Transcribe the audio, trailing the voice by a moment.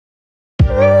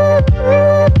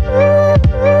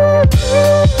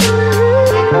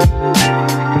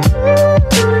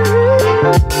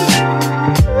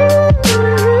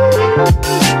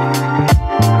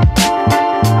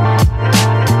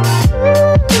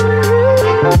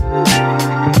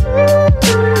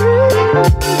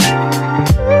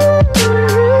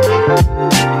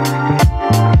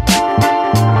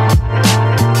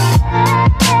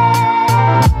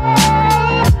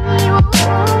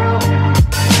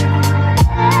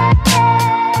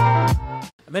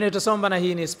naitwa Somba na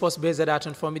hii ni Sports Based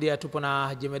Art for Media. Tupo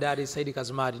na Jemedari Saidi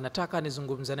Kazumari. Nataka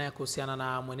nizungumze naye kuhusiana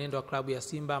na mwenendo wa klabu ya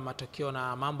Simba, matokeo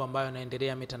na mambo ambayo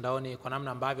yanaendelea mitandaoni kwa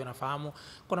namna ambavyo nafahamu.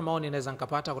 Kuna maoni naweza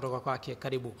nikapata kutoka kwake.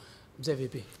 Karibu. Mzee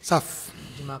vipi? Safi.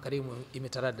 Juma karimu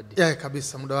imetaradadi.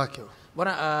 Kabisa muda wake.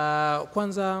 Bwana,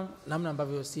 kwanza namna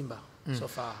ambavyo Simba so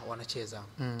far wanacheza,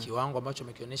 kiwango ambacho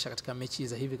wamekionyesha katika mechi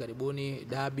za hivi karibuni,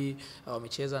 dabi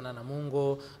wamecheza na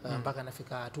Namungo mpaka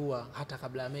nafika hatua hata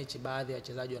kabla ya mechi baadhi ya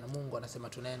wachezaji wa Namungo wanasema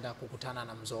tunaenda kukutana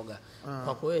na mzoga.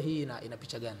 Kwa wewe hii ina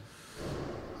picha gani?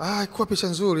 Kwa picha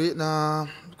nzuri, na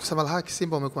kusema haki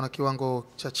Simba wamekuwa na kiwango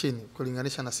cha chini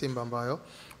kulinganisha na Simba ambayo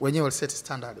wenyewe waliset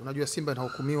standard. Unajua Simba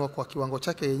inahukumiwa kwa kiwango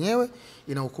chake yenyewe,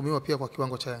 inahukumiwa pia kwa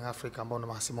kiwango cha Young Africa ambao ni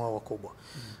mahasimu wao wakubwa.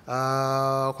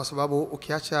 Kwa sababu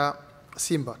ukiacha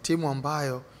Simba, timu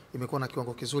ambayo imekuwa na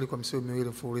kiwango kizuri kwa misimu miwili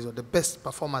mfululizo, the best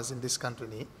performers in this country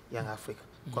ni Young Africa.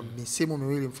 Kwa misimu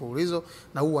miwili mfululizo,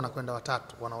 na huu wanakwenda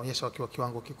watatu, wanaonyesha wakiwa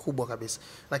kiwango kikubwa kabisa.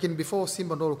 Lakini before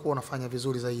Simba ndio walikuwa wanafanya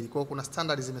vizuri zaidi. Kwa hiyo kuna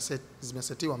standard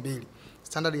zimesetiwa mbili.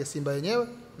 Standard ya Simba yenyewe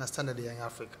na standard ya Young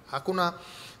Africa. Hakuna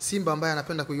Simba ambaye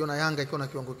anapenda kuiona Yanga ikiwa na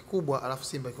kiwango kikubwa alafu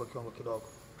Simba ikiwa kiwango kidogo.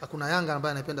 Hakuna Yanga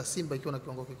ambaye anapenda Simba ikiwa na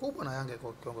kiwango kikubwa na Yanga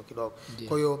ikiwa kiwango kidogo.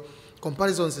 Kwa hiyo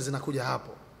comparisons zinakuja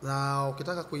hapo. Na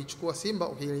ukitaka kuichukua Simba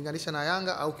ukilinganisha na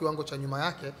Yanga au kiwango cha nyuma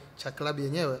yake cha klabu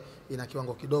yenyewe, ina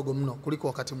kiwango kidogo mno kuliko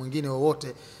wakati mwingine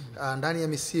wowote ndani ya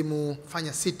misimu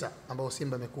fanya 6 ambao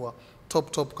Simba imekuwa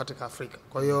top katika Afrika.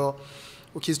 Kwa hiyo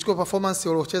ukichukua performance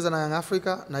waliocheza na Young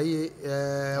Africa na hii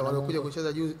waliokuja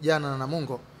kucheza jana na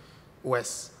Namungo,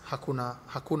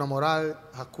 hakuna moral,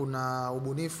 hakuna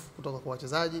ubunifu kutoka kwa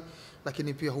wachezaji,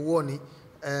 lakini pia huoni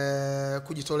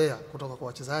kujitolea kutoka kwa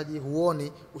wachezaji,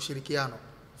 huoni ushirikiano.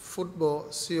 Football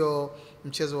sio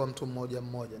mchezo wa mtu mmoja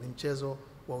mmoja, ni mchezo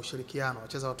wa ushirikiano.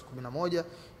 Wacheza watu 11,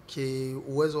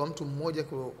 uwezo wa mtu mmoja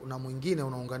na mwingine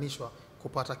unaunganishwa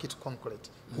kupata kitu concrete.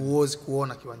 Huwezi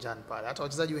kuona kiwanjani pale. Hata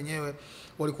wachezaji wenyewe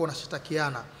walikuwa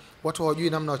wanashitakiana. Watu hawajui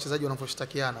namna wachezaji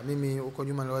wanavyoshitakiana. Mimi huko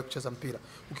nyuma niliwahi kucheza mpira.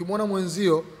 Ukimwona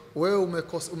mwenzio wewe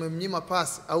umemnyima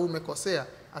pasi au umekosea,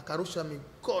 akarusha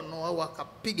mikono au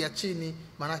akapiga chini,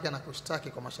 maana yake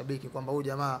anakushtaki kwa mashabiki kwamba huyu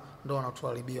jamaa ndo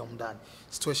anatuharibia ndani.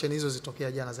 Situation hizo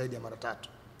zitokea jana zaidi ya mara 3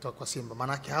 kutoka kwa Simba.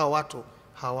 Maana yake hao watu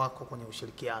hawako kwenye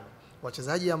ushirikiano.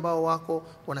 Wachezaji ambao wako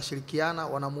wanashirikiana,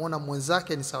 wanamuona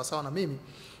mwenzake ni sawa sawa na mimi,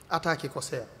 hata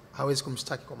akikosea hawezi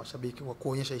kumshtaki kwa mashabiki kwa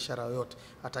kuonyesha ishara yoyote.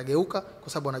 Atageuka kwa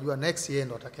sababu anajua next yeye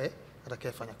ndo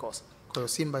atakayefanya kosa. Kwa hiyo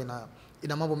Simba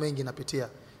ina mambo mengi inapitia,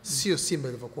 sio Simba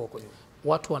ilivyokuwa huko nyuma.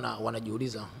 Watu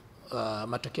wanajiuliza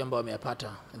matokeo ambayo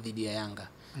wameyapata dhidi ya Yanga,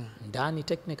 ndani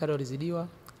technically walizidiwa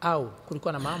au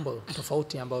kulikuwa na mambo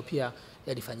tofauti ambayo pia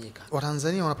yalifanyika?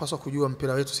 Watanzania wanapaswa kujua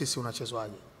mpira wetu sisi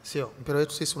unachezwaje. Sio, mpira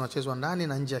wetu sisi unachezwa ndani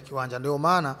na nje ya kiwanja. Ndio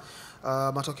maana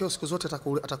matokeo siku zote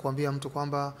atakwambia mtu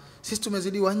kwamba sisi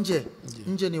tumezidiwa nje.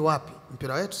 Nje ni wapi?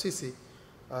 Mpira wetu sisi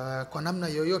kwa namna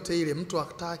yoyote ile, mtu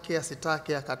atake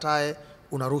asitake akatae,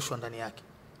 unarushwa ndani yake.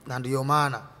 Na ndio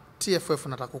maana TFF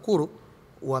na TAKUKURU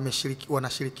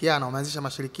wanashirikiana, wameanzisha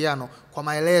mashirikiano kwa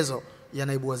maelezo ya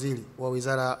naibu waziri wa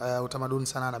Wizara ya Utamaduni,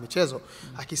 Sanaa na Michezo,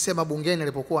 akisema bungeni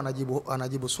alipokuwa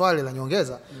anajibu swali la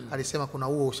nyongeza, alisema kuna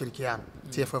huo ushirikiano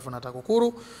TFF na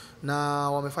TAKUKURU, na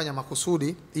wamefanya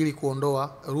makusudi ili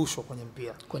kuondoa rushwa kwenye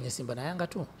mpira. Kwenye Simba na Yanga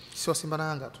tu? Sio Simba na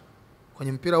Yanga tu,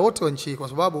 kwenye mpira wote wa nchi. Kwa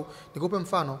sababu nikupe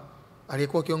mfano,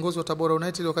 aliyekuwa kiongozi wa Tabora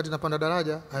United wakati napanda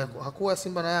daraja hakuwa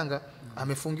Simba na Yanga,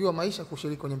 amefungiwa maisha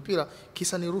kushiriki kwenye mpira,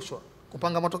 kisa ni rushwa.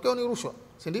 Kupanga matokeo ni rushwa,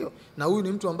 si ndio? Na huyu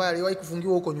ni mtu ambaye aliwahi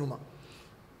kufungiwa huko nyuma.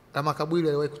 Kama Kabwili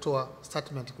aliwahi kutoa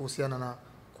statement kuhusiana na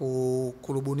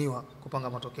kurubuniwa kupanga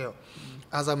matokeo.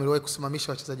 Azam aliwahi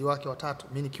kusimamisha wachezaji wake 3,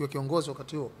 mimi nikiwa kiongozi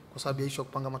wakati huo, kwa sababu ya issue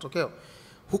kupanga matokeo.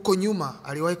 Huko nyuma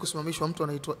aliwahi kusimamishwa mtu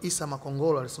anaitwa Isa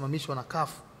Makongolo, alisimamishwa na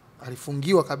CAF,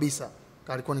 alifungiwa kabisa.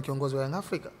 Alikuwa ni kiongozi wa Young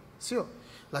Africa, sio?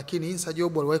 Lakini Insa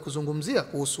Job aliwahi kuzungumzia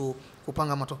kuhusu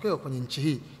kupanga matokeo kwenye nchi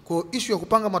hii. Kwa hiyo issue ya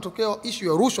kupanga matokeo, issue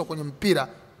ya rushwa kwenye mpira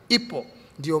ipo.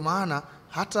 Ndio maana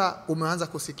hata umeanza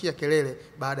kusikia kelele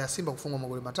baada ya Simba kufungwa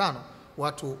magoli 5,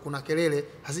 watu kuna kelele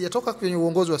hazijatoka kwenye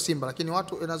uongozi wa Simba, lakini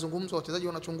watu inazungumzwa, wachezaji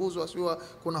wanachunguzwa, sio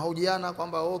kuna hojiana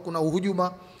kwamba kuna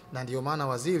uhujuma. Na ndio maana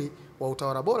waziri wa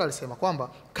utawala bora alisema kwamba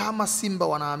kama Simba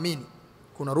wanaamini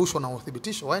kuna rushwa na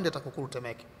uthibitisho, waende TAKUKURU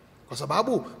Temeke. Kwa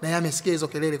sababu na yeye amesikia hizo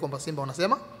kelele kwamba Simba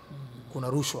wanasema kuna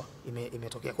rushwa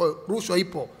imetokea. Kwa hiyo rushwa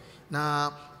ipo,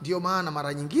 na ndio maana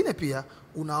mara nyingine pia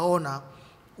unaona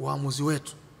waamuzi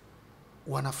wetu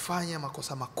wanafanya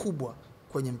makosa makubwa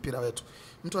kwenye mpira wetu.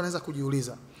 Mtu anaweza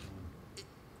kujiuliza,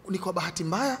 ni kwa bahati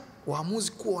mbaya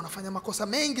waamuzi kuwa wanafanya makosa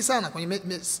mengi sana kwenye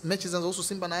mechi zinazohusu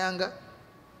Simba na Yanga,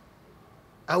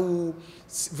 au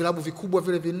vilabu vikubwa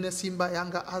vile 4, Simba,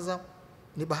 Yanga, Azam?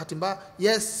 Ni bahati mbaya.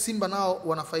 Yes, Simba nao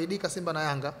wanafaidika, Simba na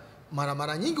Yanga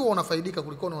mara nyingi wanafaidika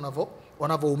kuliko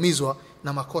wanavyoumizwa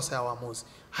na makosa ya waamuzi.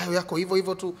 Hayo yako hivyo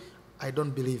hivyo tu. I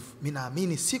don't believe. Mimi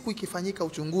naamini siku ikifanyika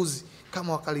uchunguzi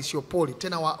kama wakalisiopoli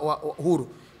tena huru,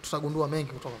 tutagundua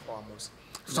mengi kutoka kwa waamuzi.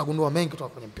 Tutagundua mengi kutoka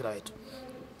kwenye mpira wetu.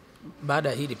 Baada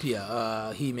ya hili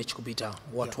pia hii mechi kupita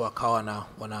watu wakawa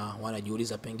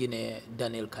wanajiuliza pengine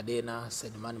Daniel Kadena,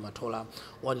 Sedman Matola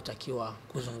walitakiwa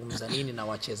kuzungumza nini na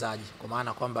wachezaji, kwa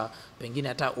maana kwamba pengine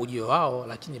hata ujio wao,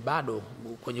 lakini bado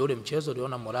kwenye ule mchezo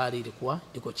uliona morali ilikuwa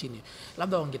iko chini.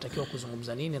 Labda wangetakiwa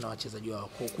kuzungumza nini na wachezaji wao,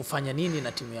 kufanya nini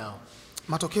na timu yao?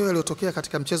 Matokeo yaliyotokea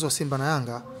katika mchezo wa Simba na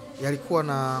Yanga yalikuwa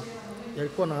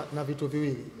na vitu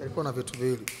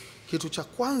viwili. Kitu cha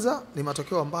kwanza ni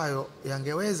matokeo ambayo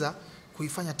yangeweza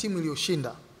kuifanya timu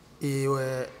iliyoshinda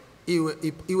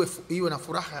iwe na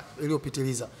furaha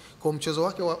iliyopitiliza. Kwa mchezo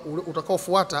wake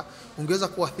utakaofuata ungeweza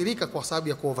kuathirika kwa sababu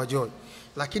ya overjoy.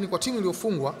 Lakini kwa timu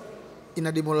iliyofungwa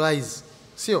ina demoralize,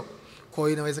 sio? Kwa hiyo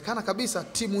inawezekana kabisa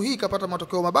timu hii ikapata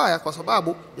matokeo mabaya kwa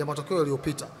sababu ya matokeo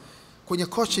yaliyopita. Kwenye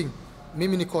coaching,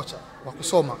 mimi ni kocha wa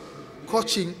kusoma.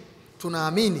 Coaching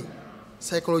tunaamini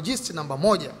psychologist namba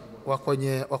moja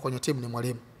wa kwenye timu ni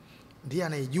mwalimu. Ndiye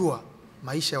anayejua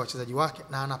maisha ya wachezaji wake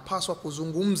na anapaswa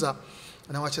kuzungumza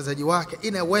na wachezaji wake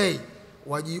in a way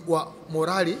wa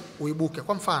morali uibuke.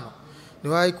 Kwa mfano,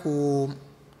 niwahi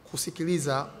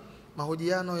kusikiliza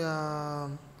mahojiano ya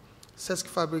Cesc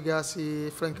Fabregas,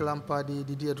 Frank Lampard,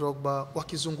 Didier Drogba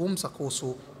wakizungumza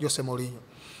kuhusu Jose Mourinho.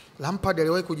 Lampard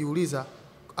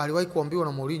aliwahi kuambiwa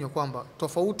na Mourinho kwamba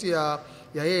tofauti ya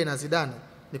yeye na Zidane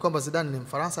ni kwamba Zidane ni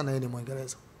Mfaransa na yeye ni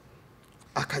Mwingereza.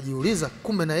 Akajiuliza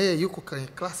kumbe na yeye yuko kwenye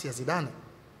klasi ya Zidane.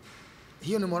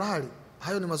 Hiyo ni morali.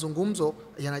 Hayo ni mazungumzo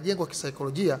yanajengwa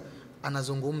kisaikolojia,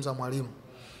 anazungumza mwalimu.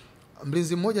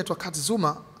 Mlinzi mmoja tu Kati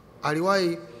Zuma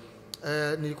aliwahi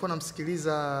nilikuwa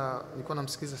namsikiliza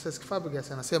Cesc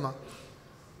Fabregas anasema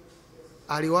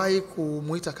aliwahi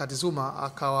kumuita Kati Zuma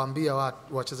akawaambia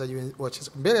wachezaji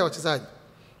mbele ya wachezaji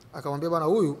akamwambia bwana,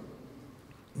 huyu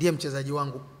ndiye mchezaji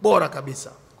wangu bora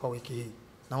kabisa kwa wiki hii,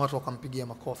 na watu wakampigia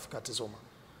makofi Kati Zuma.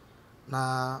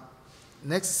 Na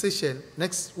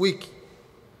next week,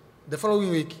 the following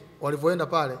week walivyoenda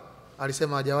pale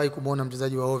alisema hajawahi kumuona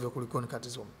mchezaji wa ovyo kuliko ni Kati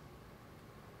Zuma.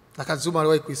 Na Kati Zuma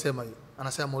aliwahi kuisema hiyo.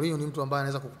 Anasema Mourinho ni mtu ambaye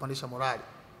anaweza kukupandisha morali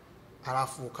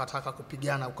alafu ukataka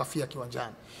kupigana ukafia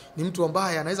kiwanjani. Ni mtu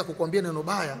ambaye anaweza kukuambia neno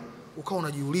baya ukao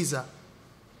unajiuliza,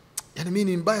 yani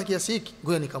mimi ni mbaya kiasi hiki,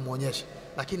 ngoja nikamuonyeshe,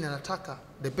 lakini anataka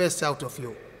the best out of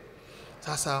you.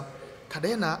 Sasa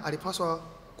Kadena alipaswa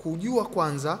kujua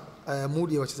kwanza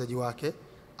mood ya wachezaji wake,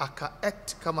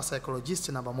 aka-act kama psychologist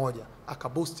namba moja,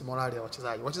 aka-boost morali ya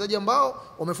wachezaji. Wachezaji ambao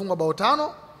wamefungwa bao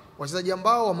 5, wachezaji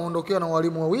ambao wameondokewa na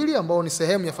walimu wawili ambao ni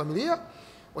sehemu ya familia,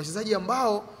 wachezaji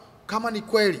ambao kama ni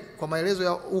kweli kwa maelezo ya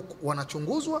huku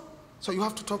wanachunguzwa, so you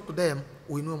have to talk to them,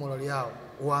 uinue morali yao,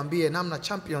 waambie namna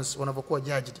champions wanavyokuwa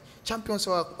judged. Champions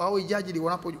hao judged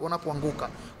wanapoanguka,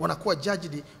 wanakuwa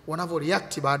judged wanavyo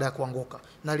react baada ya kuanguka.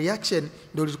 Na reaction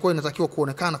ndio ilikuwa inatakiwa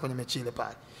kuonekana kwenye mechi ile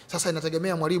pale. Sasa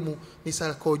inategemea mwalimu ni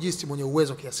psychologist mwenye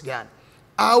uwezo kiasi gani,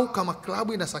 au kama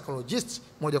klabu ina psychologist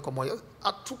moja kwa moja.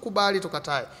 Hatukubali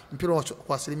tukatae, mpira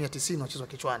kwa 90% unachezwa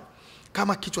kichwani.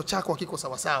 Kama kichwa chako hakiko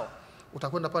sawa sawa,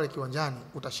 utakwenda pale kiwanjani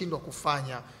utashindwa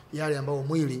kufanya yale ambayo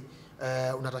mwili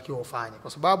unatakiwa ufanye,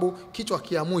 kwa sababu kichwa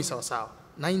kiamui sawa sawa.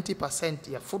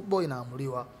 90% ya football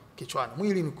inaamuliwa kichwani.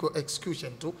 Mwili ni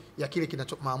execution tu ya kile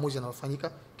maamuzi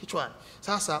yanayofanyika kichwani.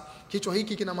 Sasa kichwa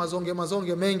hiki kina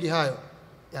mazonge mengi, hayo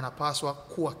yanapaswa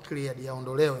kuwa cleared,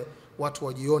 yaondolewe, watu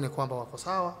wajione kwamba wako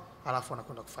sawa, alafu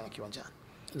wanakwenda kufanya kiwanjani.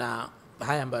 Na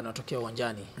haya ambayo yanatokea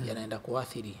uwanjani yanaenda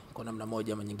kuathiri kwa namna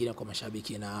moja ama nyingine kwa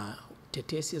mashabiki, na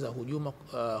tetesi za hujuma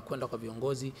kwenda kwa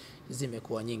viongozi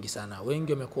zimekuwa nyingi sana.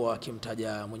 Wengi wamekuwa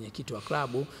wakimtaja mwenyekiti wa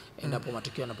klabu endapo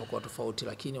matokeo yanapokuwa tofauti,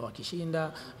 lakini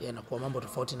wakishinda yanakuwa mambo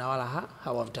tofauti na wala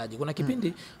hawamtaji. Kuna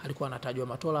kipindi alikuwa anatajwa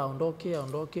Matola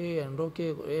aondoke,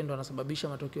 ndo anasababisha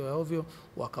matokeo ya ovyo,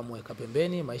 wakamweka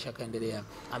pembeni, maisha kaendelea,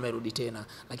 amerudi tena.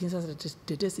 Lakini sasa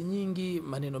tetesi nyingi,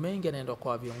 maneno mengi yanaenda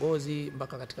kwa viongozi.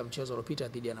 Mpaka katika mchezo uliopita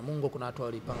dhidi ya Namungo kuna watu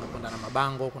walipanga kwenda na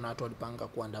mabango, kuna watu walipanga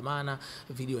kuandamana,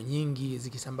 video nyingi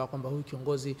zikisambaa kwamba huyu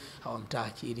kiongozi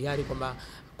hawamtaki, ili hali kwamba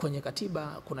kwenye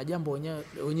katiba kuna jambo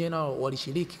wenyewe nao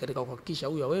walishiriki katika kuhakikisha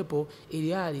huyu awepo,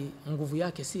 ili hali nguvu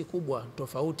yake si kubwa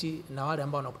tofauti na wale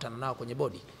ambao wanakutana nao kwenye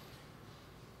bodi.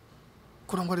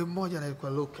 Kuna mwalimu mmoja anaitwa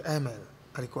Luke Emel,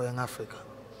 alikuwa Young Africa.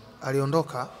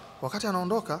 Aliondoka, wakati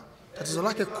anaondoka tatizo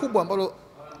lake kubwa ambalo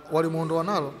walimuondoa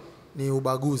nalo ni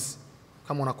ubaguzi,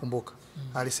 kama unakumbuka.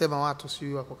 Alisema watu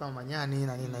sio wako kama manyani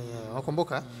na nini na yeye.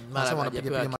 Unakumbuka? Anasema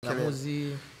wanapiga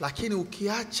makelele. Lakini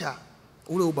ukiacha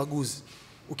ule ubaguzi.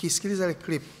 Ukisikiliza ile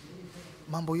clip,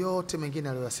 mambo yote mengine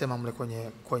aliyosema mle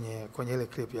kwenye ile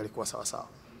clip yalikuwa sawa sawa.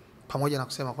 Pamoja na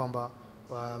kusema kwamba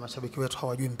mashabiki wetu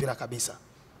hawajui mpira kabisa.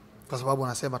 Kwa sababu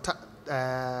wanasema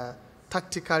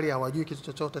tactically hawajui kitu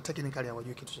chochote, technically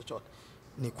hawajui kitu chochote.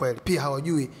 Ni kweli. Pia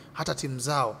hawajui hata timu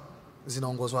zao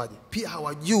zinaongozwaje. Pia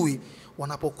hawajui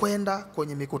wanapokwenda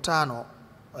kwenye mikutano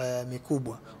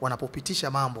mikubwa,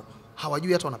 wanapopitisha mambo,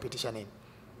 hawajui hata wanapitisha nini.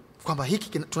 Kwamba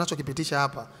hiki tunachokipitisha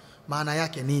hapa maana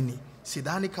yake nini?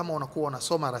 Sidhani kama wanakuwa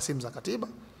wanasoma rasimu za katiba,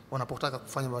 wanapotaka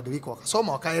kufanya mabadiliko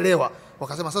wakasoma, wakaelewa,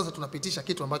 wakasema sasa tunapitisha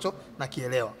kitu ambacho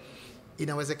nakielewa.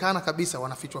 Inawezekana kabisa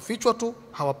wanafichwa tu,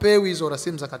 hawapewi hizo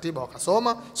rasimu za katiba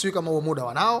wakasoma, sio kama huo muda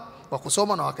wanao wa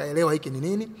kusoma na wakaelewa hiki ni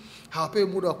nini. Hawapewi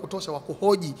muda wa kutosha wa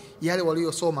kuhoji yale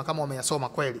waliyosoma kama wameyasoma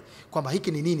kweli, kwamba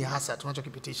hiki ni nini hasa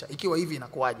tunachokipitisha, ikiwa hivi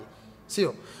inakuaje.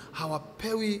 Sio,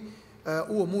 hawapewi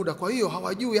huo muda, kwa hiyo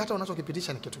hawajui hata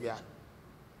wanachokipitisha ni kitu gani.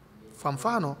 Kwa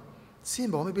mfano,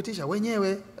 Simba wamepitisha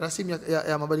wenyewe rasimu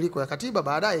ya mabadiliko ya katiba,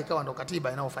 baadaye ikawa ndo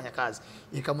katiba inayofanya kazi.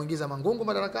 Ikamuingiza Mangungu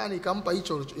madarakani, ikampa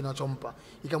hicho inachompa.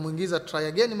 Ikamuingiza try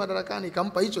again madarakani,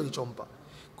 ikampa hicho ilichompa.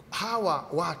 Hawa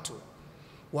watu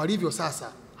walivyo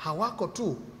sasa hawako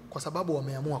tu kwa sababu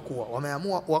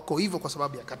wameamua wako hivyo kwa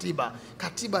sababu ya katiba.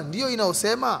 Katiba ndio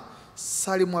inaosema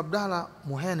Salim Abdalla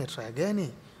Muhene try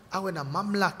again awe na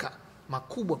mamlaka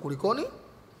makubwa kulikoni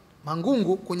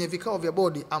Mangungu kwenye vikao vya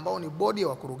bodi, ambao ni bodi ya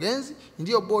wakurugenzi,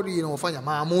 ndio bodi inayofanya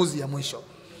maamuzi ya mwisho.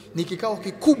 Ni kikao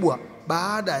kikubwa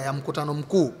baada ya mkutano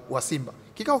mkuu wa Simba.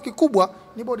 Kikao kikubwa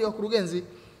ni bodi ya wakurugenzi,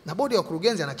 na bodi ya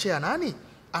wakurugenzi anachea nani?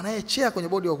 Anayechea kwenye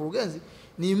bodi ya wakurugenzi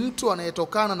ni mtu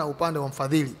anayetokana na upande wa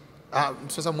mfadhili,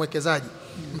 sasa mwekezaji.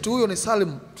 Mtu huyo ni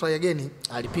Salim Trayageni,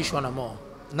 alipishwa na Mo.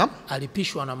 Naam,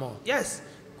 alipishwa na Mo. Yes.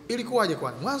 Ilikuwaje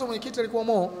kwani? Mwanzo mwenyekiti alikuwa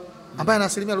Mo ambaye ana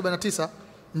 49%.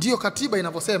 Ndio katiba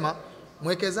inavyosema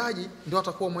mwekezaji ndio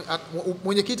atakuwa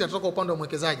mwenyekiti, atatoka upande wa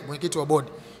mwekezaji, mwenyekiti wa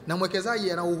bodi. Na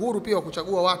mwekezaji ana uhuru pia wa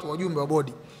kuchagua watu wajumbe wa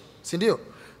bodi. Si ndio?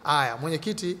 Haya,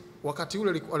 mwenyekiti wakati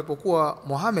ule alipokuwa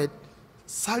Mohamed,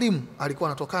 Salim alikuwa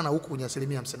anatokana huku kwenye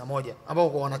 51% ambao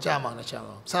kwa wanachama.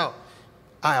 Sawa.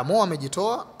 Haya, Mo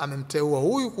amejitoa, amemteua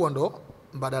huyu kuwa ndo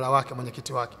mbadala wake,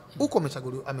 mwenyekiti wake. Huko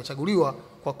amechaguliwa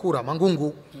kwa kura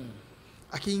Mangungu.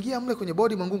 Akiingia mle kwenye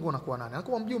bodi, Mangungu anakuwa nani?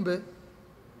 Anakuwa mjumbe.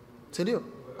 Si ndio?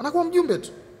 Anakuwa mjumbe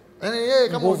tu. Yaani yeye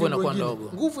kama nguvu inakuwa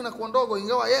ndogo. Nguvu inakuwa ndogo,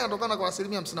 ingawa yeye anatokana kwa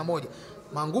 51%.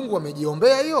 Mangungu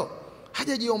amejiombea hiyo?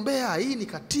 Hajajiombea. Hii ni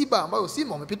katiba ambayo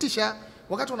Simba wamepitisha.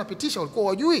 Wakati wanapitisha walikuwa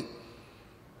wajui.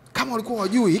 Kama walikuwa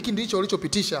wajui, hiki ndicho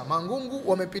walichopitisha. Mangungu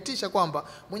wamepitisha kwamba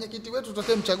mwenyekiti wetu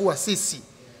tutakayemchagua sisi,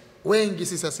 wengi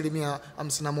sisi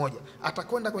 51%,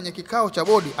 atakwenda kwenye kikao cha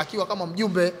bodi akiwa kama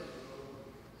mjumbe.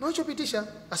 Na walichopitisha.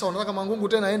 Sasa wanataka Mangungu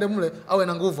tena aende mle awe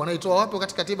na nguvu. Anaitoa wapi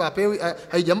wakati katiba apewi,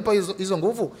 haijampa hizo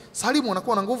nguvu? Salimu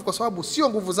anakuwa na nguvu kwa sababu sio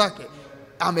nguvu zake,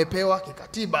 amepewa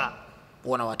kikatiba.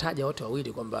 Wanawataja wote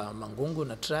wawili kwamba Mangungu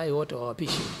na Try wote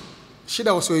wawapishi.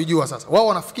 Shida wasioijua sasa. Wao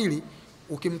wanafikiri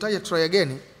ukimtaja Try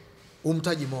again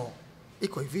umtaji Mo.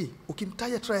 Iko hivi,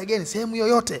 ukimtaja Try again sehemu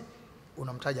yoyote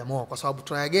unamtaja Mo kwa sababu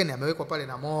Try again amewekwa pale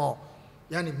na Mo.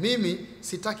 Yaani mimi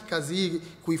sitaki kazi hii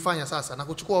kuifanya sasa na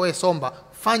kuchukua wewe Somba,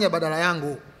 fanya badala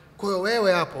yangu. Kwa hiyo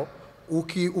wewe hapo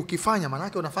ukifanya maana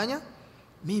yake unafanya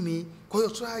mimi. Kwa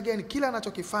hiyo Try again kila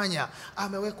anachokifanya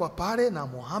amewekwa pale na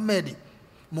Mohamed.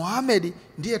 Mohamed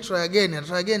ndiye Try again, na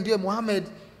Try again ndiye Mohamed.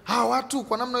 Hawa watu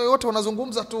kwa namna yoyote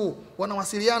wanazungumza tu,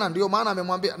 wanawasiliana, ndio maana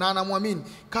amemwambia na anamwamini,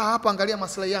 kaa hapa angalia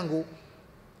maslahi yangu.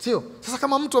 Sio? Sasa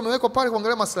kama mtu amewekwa pale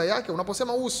kuangalia maslahi yake,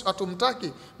 unaposema huyu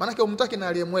atumtaki, maana yake umtaki na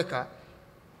aliyemweka.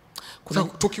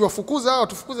 Tukiwafukuza hao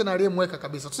tufukuze na aliyemweka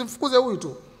kabisa. Tusimfukuze huyu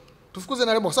tu. Tufukuze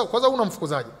na aliyemweka. Kwanza huna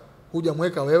mfukuzaji.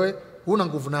 Hujamweka wewe, huna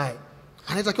nguvu naye.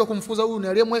 Anatakiwa kumfukuza huyu ni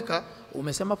aliyemweka.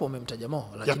 Umesema hapo umemtaja Mo,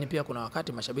 lakini pia kuna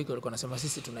wakati mashabiki walikuwa wanasema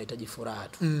sisi tunahitaji furaha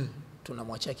tu.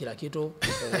 Tunamwachia kila kitu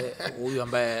huyu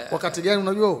ambaye wakati gani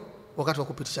unajua? Wakati wa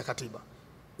kupitisha katiba.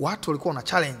 Watu walikuwa na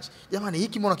challenge. Jamani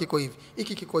hiki mbona kiko hivi?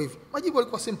 Hiki kiko hivi. Majibu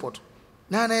yalikuwa simple tu.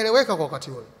 Na anaeleweka kwa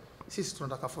wakati ule. Sisi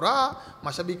tunataka furaha,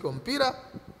 mashabiki wa mpira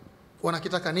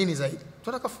wanakitaka nini zaidi?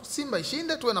 Tunataka Simba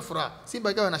ishinde tuwe na furaha.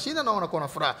 Simba ikawa inashinda na wanakuwa na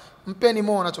furaha. Mpeni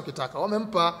Mo wanachokitaka.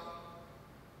 Wamempa.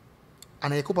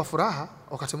 Anayekupa furaha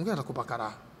wakati mwingine atakupa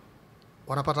karaha.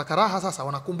 Wanapata karaha sasa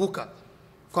wanakumbuka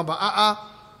kwamba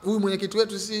huyu mwenyekiti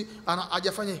wetu sisi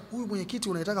hajafanya. Huyu mwenyekiti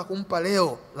unataka kumpa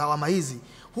leo lawama hizi.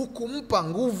 Hukumpa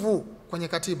nguvu kwenye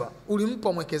katiba.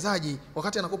 Ulimpa mwekezaji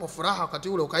wakati anakupa furaha, wakati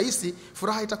ule ukahisi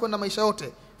furaha itakwenda maisha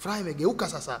yote. Furaha imegeuka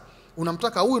sasa.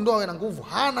 Unamtaka huyu ndo awe na nguvu.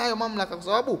 Hana hayo mamlaka kwa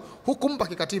sababu hukumpa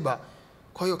kikatiba.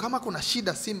 Kwa hiyo kama kuna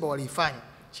shida Simba waliifanya,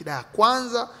 shida ya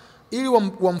kwanza ili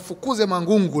wamfukuze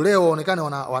Mangungu leo waonekane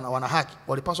wana haki,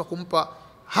 walipaswa kumpa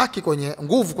haki kwenye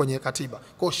nguvu kwenye katiba.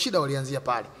 Kwa shida walianzia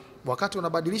pale. Wakati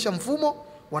wanabadilisha mfumo,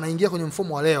 wanaingia kwenye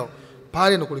mfumo wa leo.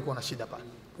 Pale ndo kulikuwa na shida pale.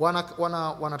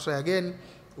 Wana try again,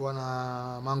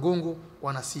 wana Mangungu,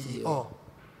 wana CEO.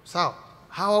 Sawa?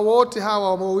 Hawa wote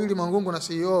hawa wawili Mangungu na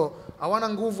CEO hawana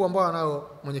nguvu ambayo anayo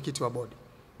mwenyekiti wa bodi.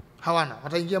 Hawana.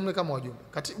 Wataingia mle kama wajumbe.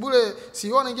 Katibu ule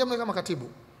CEO anaingia mle kama katibu.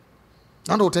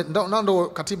 Nando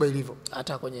katiba ilivyo.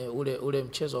 Hata kwenye ule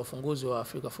mchezo wa ufunguzi wa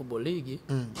Africa Football League,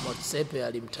 Motsepe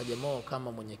alimtaja Mo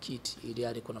kama mwenyekiti, ili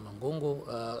alikuwa na Mangungu.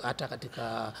 Hata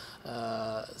katika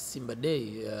Simba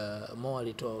Day Mo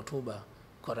alitoa hotuba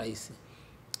kwa rais,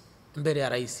 mbele ya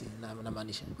rais, na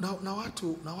maanisha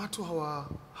na watu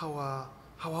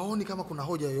hawaoni kama kuna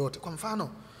hoja yoyote. Kwa mfano,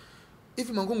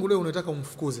 hivi Mangungu leo unataka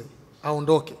umfukuze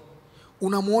aondoke,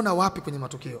 unamuona wapi kwenye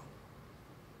matukio?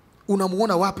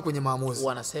 Unamuona wapi kwenye maamuzi?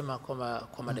 Wanasema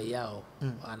kwa madai yao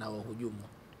anawahujumu.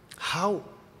 How?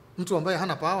 Mtu ambaye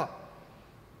hana power?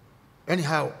 Yaani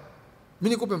how?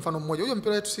 Mimi nikupe mfano mmoja. Huyo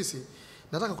mpira wetu sisi,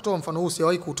 nataka kutoa mfano huu,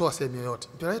 sijawahi kutoa sehemu yoyote.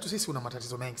 Mpira wetu sisi una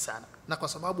matatizo mengi sana. Na kwa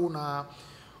sababu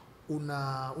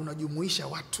unajumuisha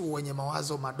watu wenye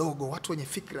mawazo madogo, watu wenye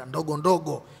fikra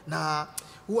ndogo, na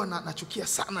huwa nachukia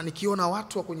sana nikiona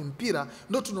watu wa kwenye mpira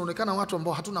ndio tunaonekana watu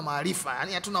ambao hatuna maarifa,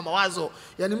 yani hatuna mawazo.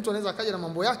 Yani mtu anaweza akaja na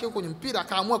mambo yake huko kwenye mpira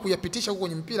akaamua kuyapitisha huko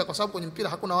kwenye mpira, kwa sababu kwenye mpira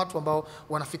hakuna watu ambao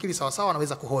wanafikiri sawa sawa,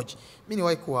 wanaweza kuhoji. Mimi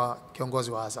niwahi kuwa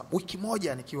kiongozi wa Azam. Wiki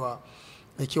moja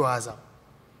nikiwa Azam,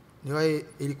 niwahi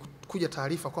ilikuja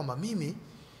taarifa kwamba mimi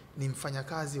ni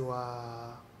mfanyakazi wa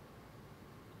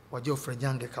Geoffrey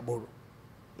Nyange Kaburu.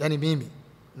 Yani mimi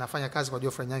nafanya kazi kwa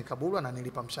Geoffrey Nyange Kaburu na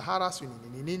nilipa mshahara si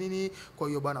nini. Kwa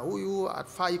hiyo bana huyu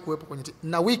afai kuwepo kwenye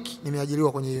na wiki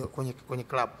nimeajiriwa kwenye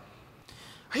club.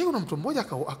 Hayo kuna mtu mmoja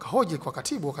akahoji kwa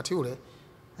katibu wakati ule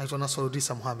anaitwa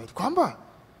Nasrudisa Mohamed kwamba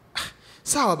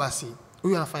sawa basi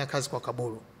huyu anafanya kazi kwa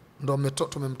Kaburu, ndio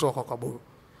tumemtoa kwa Kaburu,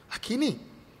 lakini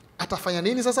atafanya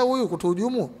nini sasa huyu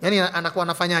kutuhujumu? Yani anakuwa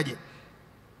anafanyaje?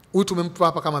 Huyu tumemtoa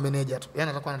hapa kama manager tu,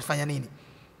 yani atakuwa anafanya nini?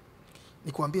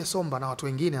 Nikuambie Somba na watu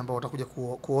wengine ambao watakuja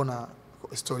kuona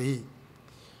story hii.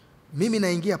 Mimi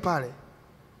naingia pale,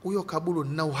 huyo Kaburu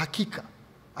na uhakika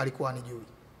alikuwa anijui.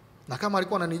 Na kama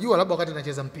alikuwa ananijua labda wakati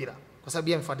nacheza mpira, kwa sababu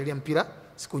yeye amefuatilia mpira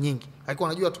siku nyingi. Alikuwa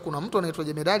anajua tu kuna mtu anaitwa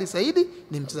Jemedari Saidi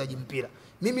ni mchezaji mpira.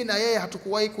 Mimi na yeye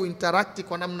hatukuwahi kuinteract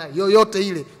kwa namna yoyote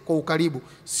ile kwa ukaribu.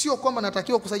 Sio kwamba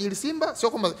natakiwa kusajili Simba, sio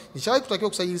kwamba nishawahi kutakiwa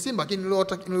kusajili Simba, lakini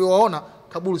niliowaona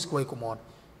Kaburu sikuwahi kumuona.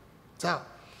 Sawa?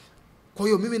 Kwa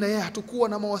hiyo mimi na yeye hatukuwa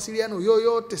na mawasiliano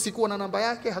yoyote, sikuwa na namba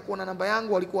yake, hakuwa na namba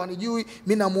yangu, alikuwa anijui.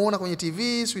 Mimi namuona kwenye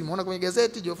TV, nimeona kwenye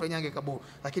gazeti Geoffrey Nyange Kaburu.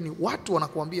 Lakini watu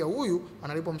wanakuambia huyu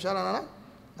analipwa mshahara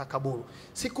na Kaburu.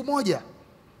 Siku moja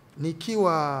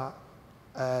nikiwa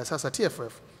sasa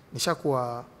TFF,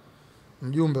 nishakuwa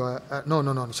mjumbe wa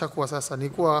nishakuwa sasa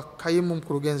nilikuwa kaimu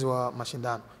mkurugenzi wa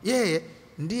mashindano. Yeye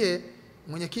ndiye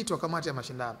mwenyekiti wa kamati ya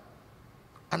mashindano.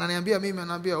 Ananiambia mimi,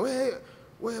 ananiambia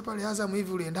wewe pale Azam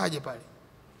hivi uliendaje pale?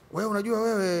 Wewe unajua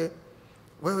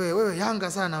wewe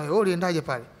Yanga sana wewe uliendaje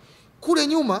pale? Kule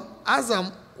nyuma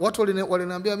Azam watu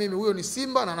waliniambia mimi huyo ni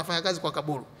Simba na anafanya kazi kwa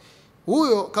Kaburu.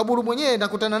 Huyo Kaburu mwenyewe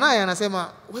nakutana naye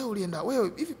anasema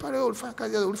wewe hivi pale wewe ulifanya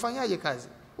kazi, ulifanyaje kazi?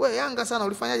 Wewe Yanga sana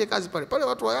ulifanyaje kazi pale? Pale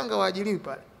watu wa Yanga waajiriwi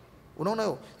pale. Unaona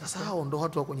hiyo? Sasa hao ndo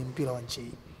watu wa kwenye mpira wa nchi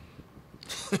hii.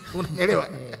 Unaelewa?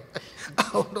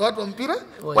 Hao ndo watu wa mpira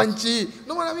wa nchi hii.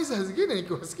 Ndio maana mimi saa zingine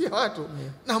nikiwasikia watu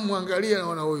namwangalia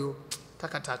naona huyo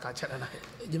takataka, achana naye.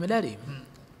 Jemedari,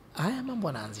 haya mambo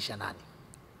anaanzisha nani?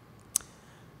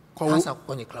 Hasa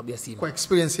kwenye klabu ya Simba. Kwa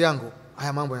experience yangu,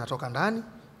 haya mambo yanatoka ndani,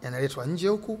 yanaletwa nje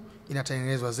huku,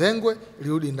 inatengenezwa zengwe,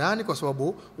 lirudi ndani kwa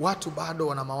sababu watu bado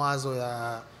wana mawazo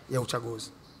ya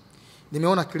uchaguzi.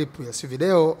 Nimeona clip ya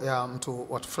video ya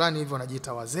watu fulani hivi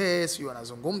wanajiita wazee, sio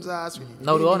wanazungumza, sio nini.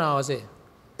 Na uliona wazee?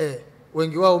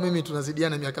 Wengi wao mimi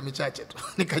tunazidiana miaka michache tu.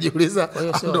 Nikajiuliza,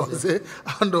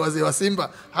 ndo wazee wa Simba.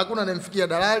 Hakuna anemfikia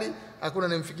Dalali, hakuna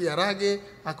anemfikia Rage,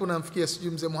 hakuna anemfikia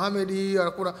sijui mzee Mohamed,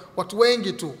 hakuna watu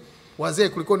wengi tu. Wazee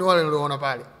kuliko ni wale nilioona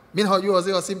pale. Mimi hawajua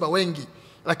wazee wa Simba wengi,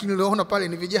 lakini nilioona pale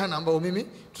ni vijana ambao mimi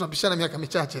tunapishana miaka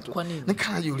michache tu.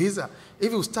 Nikajiuliza,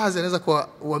 hivi ustazi anaweza kuwa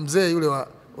wa mzee yule wa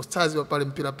ustazi wa pale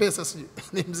mpira pesa sijui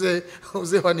ni mzee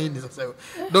wa nini sasa hiyo?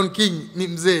 Don King ni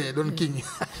mzee, Don King.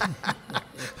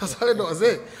 Sasa wale ndo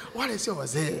wazee, wale sio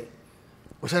wazee.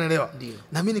 Ushaelewa?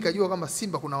 Na mimi nikajua kwamba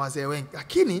Simba kuna wazee wengi,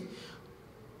 lakini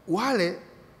wale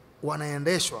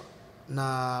wanaendeshwa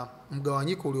na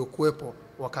mgawanyiko uliokuepo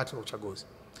wakati wa uchaguzi.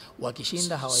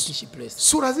 Wakishinda hawaitishi press.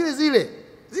 Sura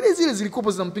zile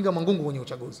zilikuwa zinampinga Mangungu kwenye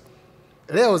uchaguzi.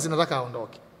 Leo zinataka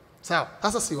aondoke. Sawa?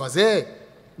 Sasa si wazee,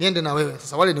 niende na wewe.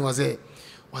 Sasa wale ni wazee.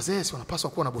 wazee si wanapaswa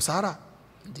kuwa na busara?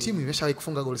 Timu imeshawahi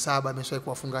kufunga goli 7, imeshawahi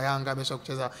kuwafunga Yanga, imeshawahi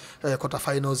kucheza quarter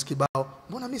finals kibao.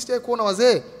 Mbona mimi sijawahi kuona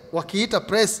wazee wakiita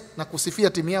press na kusifia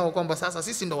timu yao kwamba sasa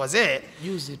sisi ndo wazee?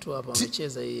 Juzi tu hapa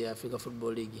wamecheza hii Africa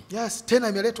Football League. Yes, tena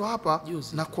imeletwa hapa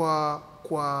Juzi na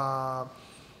kwa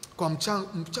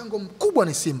mchango mkubwa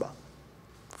ni Simba.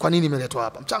 Kwa nini imeletwa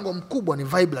hapa? Mchango mkubwa ni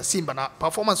vibe la Simba na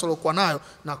performance waliokuwa nayo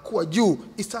na kuwa juu.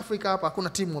 East Africa hapa hakuna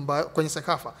timu ambayo kwenye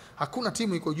Sekafa hakuna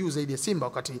timu iko juu zaidi ya Simba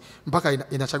wakati mpaka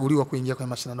inachaguliwa kuingia kwenye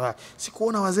mashindano haya.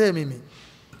 Sikuona wazee mimi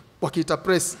wakiita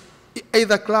press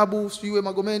either klabu, siwe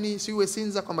Magomeni, siwe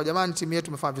Sinza kwamba jamani timu yetu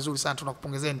imefanya vizuri sana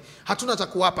tunakupongezeni. Hatuna cha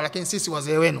kuwapa lakini sisi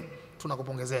wazee wenu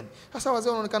tunakupongezeni. Sasa wazee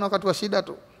wanaonekana wakati wa shida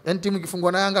tu. Yaani timu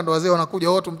ikifungwa na Yanga ndo wazee wanakuja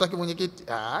wote tumtaki mwenyekiti.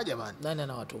 Jamani. Nani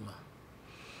anawatuma?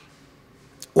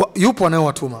 Yupo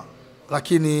anayewatuma,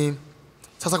 lakini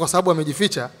sasa kwa sababu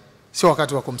amejificha sio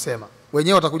wakati wa kumsema.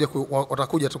 Wenyewe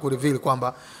watakuja tu kureveal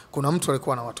kwamba kuna mtu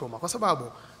alikuwa anawatuma, kwa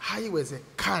sababu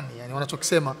haiwezekani. Yani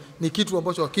wanachokisema ni kitu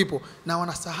ambacho hakipo na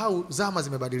wanasahau zama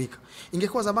zimebadilika.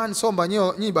 Ingekuwa zamani Somba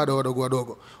nyinyi bado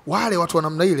wadogo wale watu wa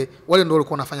namna ile wale ndio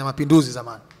walikuwa wanafanya mapinduzi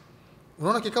zamani.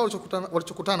 Unaona kikao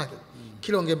walichokutana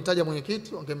kile wangemtaja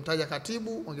mwenyekiti, wangemtaja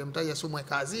katibu, wangemtaja sumu ya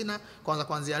hazina,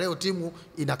 kuanzia leo timu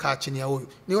inakaa chini ya huyu.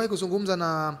 Niwahi kuzungumza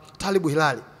na Talibu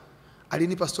Hilali.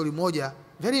 Alinipa story moja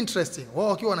very interesting. Wao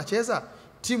wakiwa wanacheza,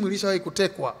 timu ilishawahi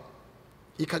kutekwa,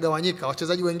 ikagawanyika.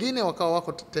 Wachezaji wengine wakawa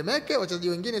wako Temeke, wachezaji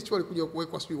wengine sio walikuja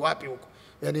kuwekwa sio wapi huko.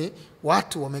 Yaani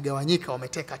watu wamegawanyika,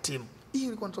 wameteka timu. Hii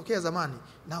ilikuwa inatokea zamani.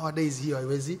 Nowadays hiyo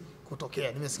haiwezi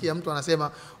kutokea. Nimesikia mtu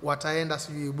anasema wataenda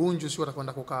sijui Bunju, sio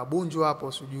watakwenda kukaa Bunju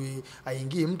hapo, sijui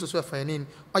aingii mtu sio afanye nini,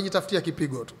 wajitafutia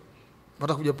kipigo tu.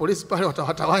 Watakuja polisi pale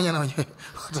watawatawanya na wenyewe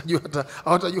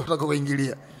hawatajua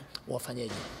watakoingilia.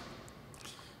 Wafanyaje?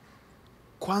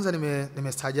 Kwanza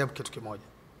nimestaajabu kitu kimoja.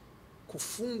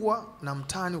 Kufungwa na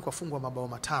mtani ukafungwa mabao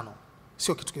 5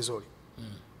 sio kitu kizuri.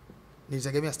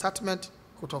 Nilitegemea statement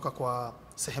kutoka kwa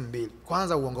sehemu mbili.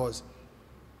 Kwanza uongozi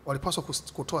walipaswa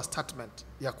kutoa statement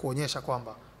ya kuonyesha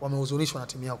kwamba wamehuzunishwa na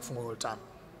timu yao kufungwa goli 5.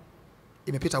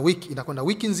 Imepita wiki, inakwenda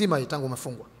wiki nzima tangu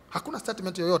umefungwa. Hakuna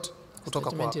statement yoyote kutoka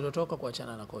statement iliyotoka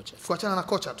kuachana na kocha. Kuachana na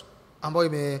kocha tu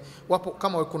ambayo wapo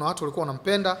kama kuna watu walikuwa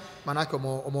wanampenda maana yake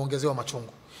wameongezewa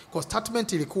machungu. Kwa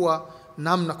statement ilikuwa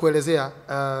namna kuelezea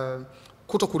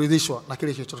kutokuridhishwa na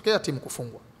kile kilichotokea timu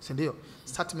kufungwa, si ndio?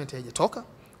 Statement haijatoka,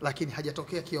 lakini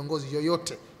hajatokea kiongozi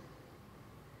yoyote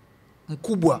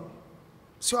mkubwa.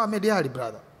 Sio Ahmed Ali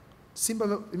brother.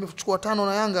 Simba imechukua 5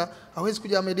 na Yanga, hawezi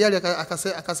kuja Ahmed Ali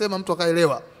akasema mtu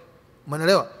akaelewa.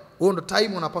 Umeelewa? Huo ndo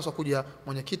time unapaswa kuja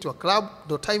mwenyekiti wa club,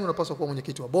 ndo time unapaswa kuwa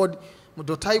mwenyekiti wa board,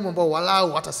 ndo time ambao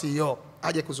walau hata CEO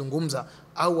aje kuzungumza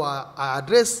au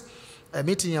address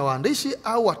meeting ya waandishi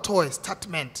au atoe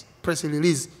statement, press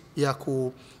release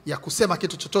ya kusema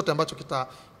kitu chochote ambacho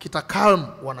kita calm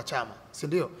wanachama, si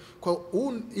ndio? Kwa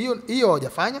hiyo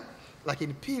hawajafanya,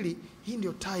 lakini pili hii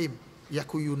ndio time ya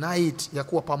kuunite, ya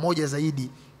kuwa pamoja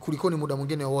zaidi kuliko ni muda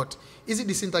mwingine wote. Hizi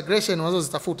disintegration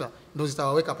wanazozitafuta ndio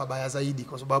zitawaweka pabaya zaidi,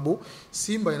 kwa sababu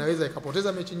Simba inaweza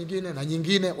ikapoteza mechi nyingine na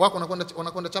nyingine, wako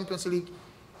wanakwenda Champions League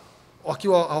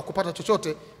wakiwa hawakupata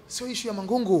chochote. Sio issue ya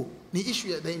Mangungu, ni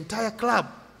issue ya the entire club.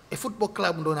 A football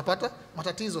club ndio inapata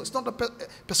matatizo, it's not a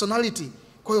personality.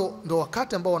 Kwa hiyo ndio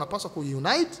wakati ambao wanapaswa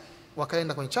kuunite,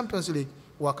 wakaenda kwenye Champions League,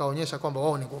 wakaonyesha kwamba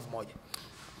wao ni nguvu moja.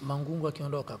 Mangungu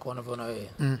akiondoka kwa unavyoona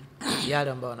wewe,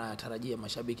 yale ambayo wanatarajia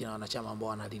mashabiki na wanachama ambao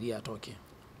wanalilia atoke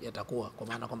yatakuwa, kwa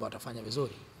maana kwamba watafanya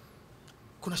vizuri.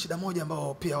 Kuna shida moja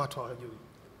ambao pia watu hawajui.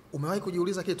 Umewahi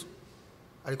kujiuliza kitu?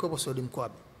 Alikuwepo Said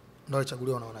Mkwabi, ndio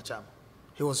alichaguliwa na wanachama.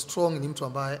 He was strong, ni mtu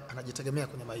ambaye anajitegemea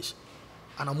kwenye maisha.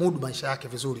 Anamudu maisha yake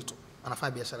vizuri tu.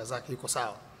 Anafanya biashara zake, yuko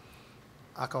sawa.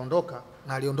 Akaondoka,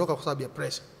 na aliondoka kwa sababu ya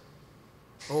pressure.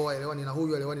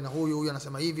 Elewani na huyu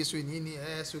anasema hivi sio nini,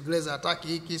 sio Glazer hataki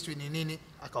hiki sio nini,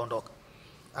 akaondoka.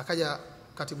 Akaja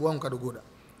katibu wangu Kaduguda.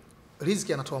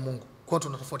 Riziki anatoa Mungu. Kwa hiyo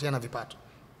tunatofautiana vipato.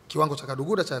 Kiwango cha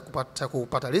Kaduguda cha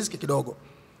kupata riziki kidogo.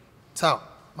 Sawa,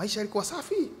 maisha yalikuwa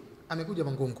safi. Amekuja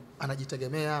Mangungu,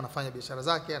 anajitegemea, anafanya biashara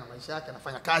zake, ana maisha yake,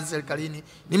 anafanya kazi serikalini,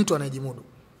 ni mtu anayejimudu.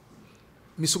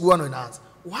 Misuguano inaanza.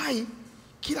 Why?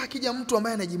 Kila akija mtu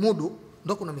ambaye anajimudu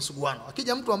ndio kuna misuguano.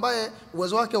 Akija mtu ambaye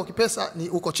uwezo wake wa kipesa ni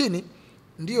uko chini,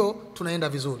 ndio tunaenda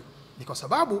vizuri. Ni kwa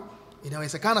sababu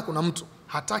inawezekana kuna mtu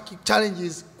hataki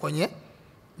challenges kwenye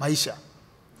maisha.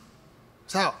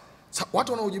 Sawa?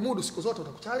 Watu wanaojimudu siku zote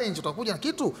watakuchallenge, utakuja na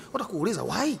kitu, watakuuliza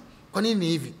why? Kwa nini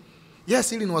hivi? Yes,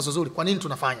 hili ni wazo zuri. Kwa nini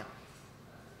tunafanya?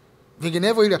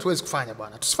 Vinginevyo ili hatuwezi kufanya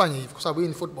bwana. Tusifanye hivi kwa sababu hii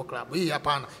ni football club. Hii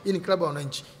hapana. Hii ni club ya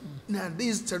wananchi. Na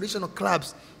these traditional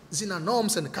clubs zina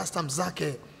norms and customs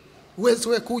zake. Huwezi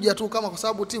wewe kuja tu kama kwa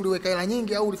sababu timu uliweka hela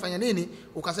nyingi au ulifanya nini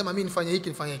ukasema mimi nifanye hiki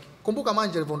nifanye hiki. Kumbuka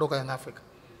Manje alipoondoka Young Africa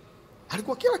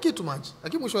alikuwa kila kitu Manje,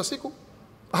 lakini mwisho wa siku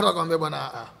hata akamwambia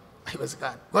bwana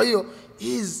haiwezekani. Kwa hiyo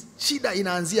shida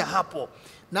inaanzia hapo.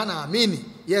 Na naamini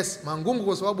yes Mangungu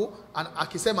kwa sababu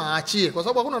akisema aachie, kwa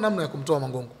sababu hakuna namna ya kumtoa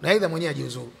Mangungu, na aidha mwenyewe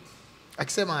ajiuzuru.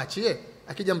 Akisema aachie,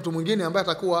 akija mtu mwingine ambaye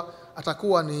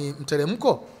atakuwa ni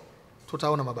mteremko,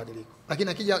 tutaona mabadiliko.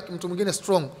 Lakini akija mtu mwingine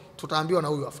strong, tutaambiwa na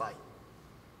huyu afai.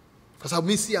 Kwa sababu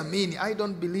mimi siamini, I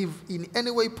don't believe in any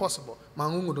way possible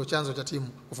Mangungu ndio chanzo cha timu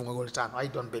kufunga goli 5. I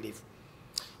don't believe.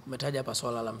 Umetaja hapa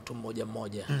swala la mtu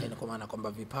mmoja, yani kwa maana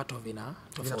kwamba vipato vina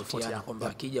tofautiana, kwamba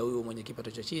akija huyu mwenye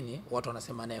kipato cha chini watu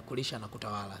wanasema naye kulisha na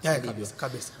kutawala.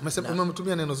 Kabisa.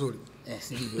 Umemtumia neno zuri.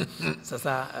 Sivyo.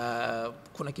 Sasa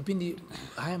kuna kipindi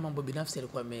haya mambo binafsi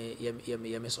yalikuwa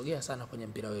yamesogea sana kwenye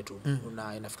mpira wetu.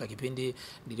 Na inafika kipindi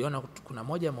niliona kuna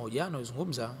mahojiano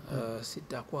yalizungumza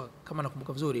sitakuwa kama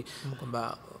nakumbuka vizuri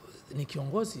kwamba ni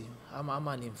kiongozi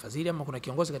ama ni mfadhili ama kuna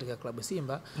kiongozi katika klabu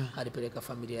Simba alipeleka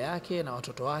familia yake na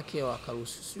watoto wake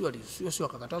wakaruhusiwa sio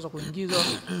wakakatazwa kuingizwa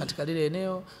katika lile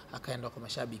eneo, akaenda kwa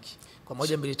mashabiki kwa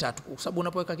 1 2 3, kwa sababu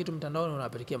unapoweka kitu mtandaoni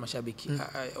unawapelekea mashabiki.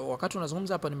 Wakati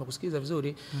unazungumza hapa nimekusikiliza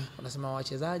vizuri, unasema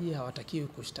wachezaji hawatakiwi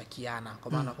kushtakiana,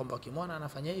 kwa maana kwamba ukimwona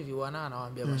anafanya hivi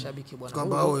anawaambia mashabiki bwana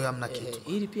kwamba huyu hamna kitu.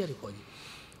 Hili pia likoje?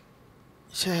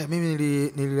 Mimi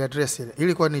niliaddress ile.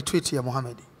 Ilikuwa ni tweet ya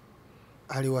Mohamed.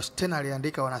 Tena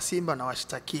aliandika wana Simba na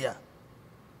washtakia.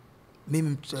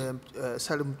 Mimi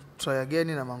Salim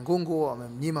Trayageni na Mangungu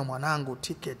wamemnyima mwanangu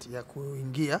tiketi ya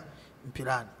kuingia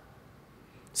mpirani.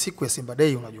 Siku ya Simba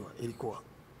Day unajua ilikuwa.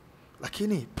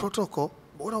 Lakini protocol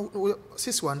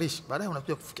sisi waandishi baadaye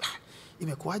unakuja kufikia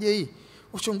imekuaje hii?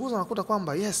 Uchunguzi unakuta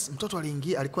kwamba yes mtoto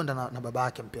aliingia, alikwenda na baba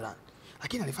yake mpirani.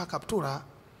 Lakini alifaa kaptura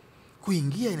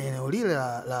kuingia eneo lile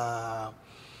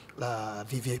la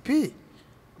VIP.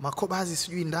 Makobazi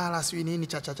sijui ndala sijui nini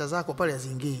chachacha zako pale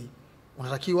haziingii.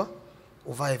 Unatakiwa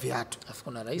uvae viatu.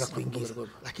 Kuna rais kuingiza.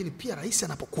 Lakini pia rais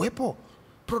anapokuepo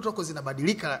protocol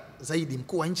zinabadilika zaidi,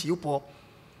 mkuu wa nchi yupo.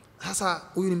 Sasa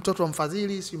huyu ni mtoto wa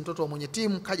mfadhili, si mtoto wa mwenye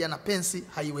timu, kaja na pensi,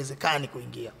 haiwezekani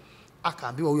kuingia.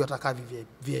 Akaambiwa huyu atakaa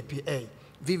VIP A,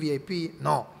 VVIP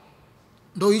no.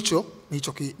 Ndio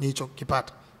hicho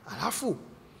kipata. Alafu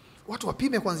watu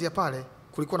wapime kuanzia pale.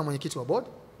 Kulikuwa na mwenyekiti wa board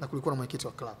na kulikuwa na mwenyekiti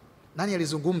wa club. Nani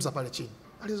alizungumza pale chini?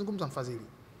 Alizungumza mfadhili,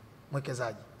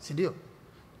 mwekezaji, si ndio?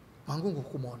 Mangungu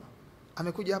kumuona.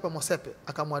 Amekuja hapa Mosepe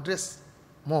akamuaddress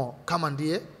kama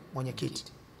ndiye mwenyekiti.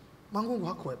 Mangungu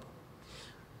hakuwepo.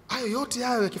 Hayo yote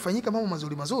hayo yakifanyika mambo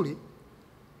mazuri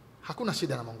hakuna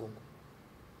shida na Mangungu.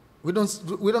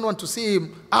 We don't want to see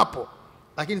him hapo.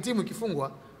 Lakini timu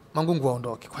ikifungwa Mangungu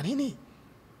waondoke. Kwa nini?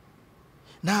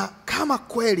 Na kama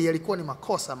kweli yalikuwa ni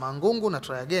makosa, Mangungu na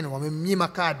Trayageni wamemnyima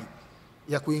kadi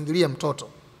ya kuingilia mtoto,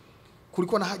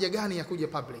 kulikuwa na haja gani ya kuja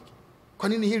public? Kwa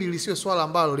nini hili lisiwe swala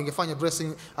ambalo lingefanya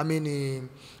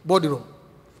body room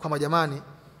kama jamani,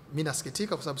 mimi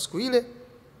nasikitika kwa sababu siku ile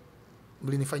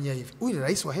mlinifanyia hivi. Huyu ni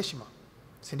rais wa heshima,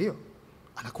 si ndio?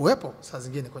 Anakuwepo saa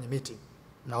zingine kwenye meeting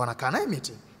na wanakaa naye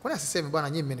meeting. Kwa nini asiseme bwana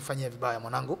nyinyi mmenifanyia vibaya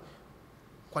mwanangu?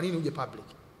 Kwa nini uje public?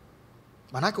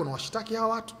 Maana yake unawashitaki hawa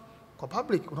watu kwa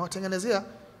public, unawatengenezea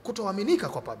kutoaminika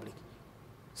kwa public.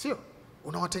 Sio?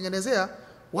 Unawatengenezea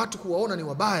watu kuwaona ni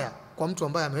wabaya kwa mtu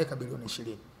ambaye ameweka bilioni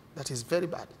 20. That is very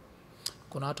bad.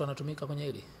 Kuna watu wanatumika kwenye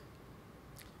hili?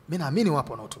 Mimi naamini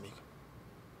wapo wanaotumika.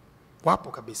 Wapo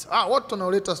kabisa. Watu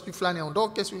wanaoleta sijui fulani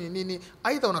aondoke sijui nini,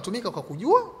 aidha wanatumika kwa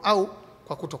kujua au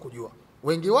kwa kutokujua.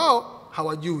 Wengi wao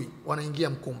hawajui, wanaingia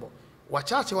mkumbo.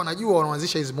 Wachache wanajua,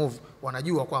 wanaanzisha hizo move,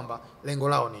 wanajua kwamba lengo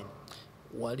lao nini.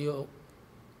 Walio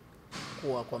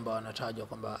kuwa kwamba wanatajwa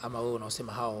kwamba ama wewe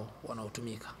unaosema hao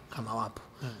wanaotumika kama wapo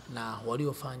na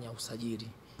waliofanya usajili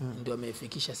ndio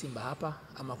wamefikisha Simba hapa,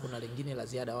 ama kuna lingine la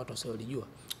ziada watu wasiolijua?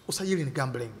 Usajili ni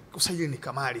gambling, usajili ni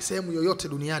kamari. Sehemu yoyote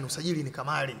duniani usajili ni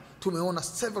kamari. Tumeona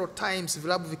several times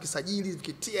vilabu vikisajili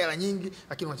vikitia hela nyingi,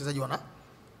 lakini wachezaji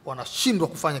wanashindwa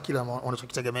kufanya kile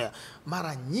wanachokitegemea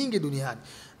mara nyingi duniani.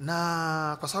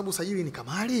 Na kwa sababu usajili ni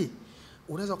kamari,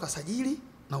 unaweza ukasajili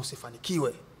na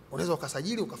usifanikiwe, unaweza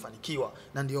ukasajili ukafanikiwa.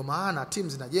 Na ndio maana timu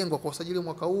zinajengwa kwa usajili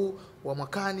mwaka huu, wa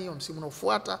mwakani, wa msimu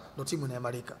unaofuata, ndio timu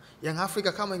inaimarika. Young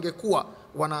Africa kama ingekuwa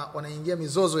wanaingia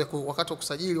mizozo ya wakati wa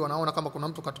kusajili, wanaona kama kuna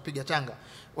mtu katupiga changa,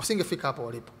 wasingefika hapo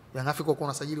walipo. Young Africa kwa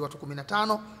unasajili watu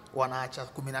 15, wanaacha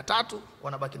 13,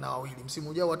 wanabaki na wawili. Msimu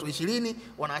ujao watu 20,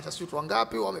 wanaacha sio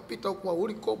wangapi, wamepita huko wa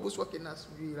Ulikobus wakina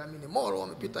sijui Lamine Molo,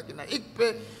 wamepita kina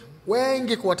Ikpe,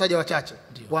 wengi kuwataja wachache.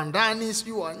 Wa ndani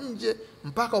sijui wa nje,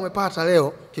 mpaka umepata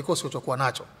leo kikosi ulichokuwa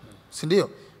nacho. Si ndio?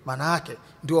 Maana yake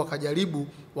ndio wakajaribu,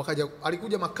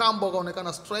 alikuja Makambo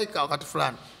akaonekana striker wakati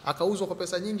fulani, akauzwa kwa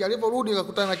pesa nyingi, aliporudi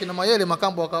akakutana na kina Mayele,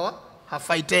 Makambo akawa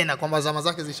hafai tena, kwamba zama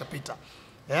zake zishapita.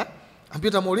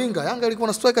 Ampita Moringa, Yanga ilikuwa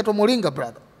na striker to Moringa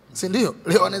brother. Si ndio?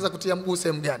 Leo anaweza kutia mguu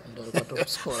sehemu gani? Ndio alikuwa top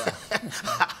scorer.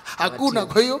 Hakuna.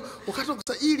 Kwa hiyo wakati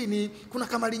kusajili ni kuna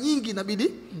kamari nyingi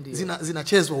inabidi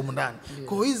zinachezwa huko ndani.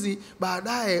 Kwa hiyo hizi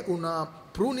baadaye una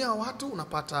prune ya watu,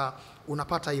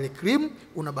 unapata ile cream,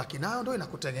 unabaki nayo, ndio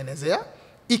inakutengenezea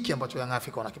hiki ambacho Young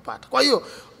Africa wanakipata. Kwa hiyo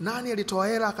nani alitoa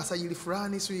hela akasajili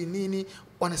fulani sio nini,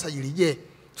 wanasajili je?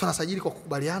 Tunasajili kwa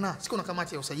kukubaliana? Si kuna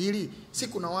kamati ya usajili, si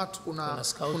kuna watu,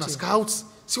 kuna scouts,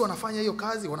 si wanafanya hiyo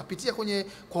kazi, wanapitia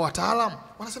kwa wataalamu,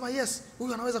 wanasema yes,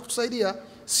 huyu anaweza kutusaidia.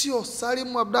 Sio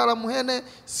Salim Abdalla Muhene,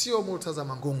 sio Murtaza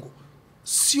Mangungu,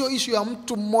 sio issue ya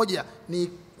mtu mmoja,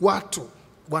 ni watu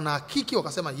wanahakiki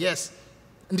wakasema yes.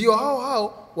 Ndio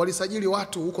hao walisajili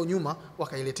watu huko nyuma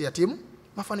wakailetea timu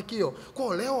mafanikio.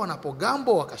 Kwa leo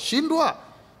wanapogambo wakashindwa,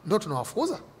 ndio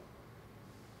tunawafukuza.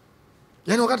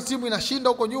 Yaani wakati timu inashinda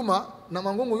huko nyuma na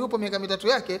Mangungu yupo miaka 3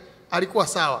 yake alikuwa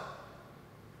sawa.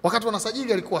 Wakati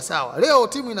wanasajili alikuwa sawa. Leo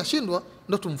timu inashindwa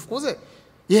ndio tumfukuze?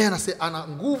 Yeye ana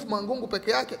nguvu Mangungu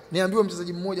peke yake. Niambiwe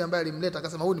mchezaji mmoja ambaye alimleta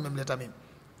akasema huyu nimemleta mimi.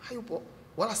 Hayupo.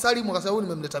 Wala Salimu akasema huyu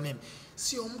nimemleta mimi.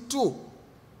 Sio mtu.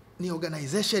 Ni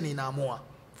organization inaamua.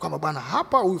 Kwamba bwana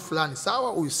hapa huyu fulani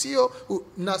sawa, huyu sio.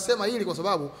 Nasema hili kwa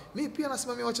sababu mimi pia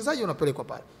nasimamia wachezaji wanapelekwa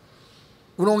pale.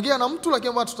 Unaongea na mtu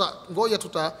lakini ngoja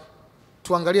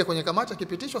tuangalie kwenye kamati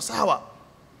akipitishwa sawa.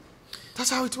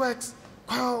 That's how it works.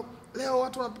 Kwa hiyo leo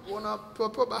watu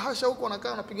wanapewa bahasha huko,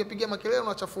 wanakaa wanapiga makelele,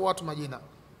 wanachafua watu majina.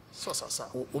 Sasa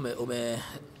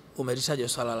umelitaja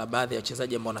swala la baadhi ya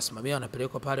wachezaji ambao wanasimamia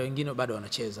wanapelekwa pale, wengine bado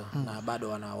wanacheza na bado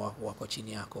wako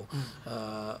chini yako.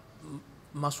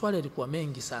 Maswali yalikuwa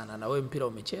mengi sana, na wewe mpira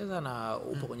umecheza na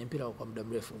upo kwenye mpira kwa muda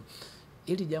mrefu.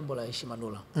 Ili jambo la heshima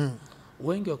nula.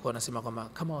 Wengi wako wanasema kwamba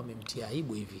kama wamemtia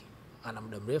aibu hivi, ana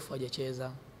muda mrefu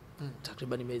hajacheza,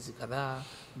 takriban miezi kadhaa,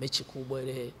 mechi kubwa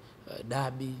ile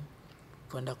dabi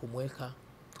kwenda kumweka,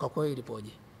 kwa kweli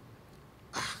ilipoje?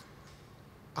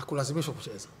 Hakulazimishwa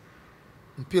kucheza.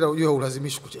 Mpira unajua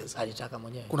haulazimishwi kucheza. Alitaka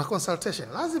mwenyewe. Kuna consultation,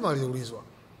 lazima aliulizwa.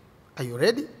 Are you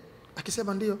ready?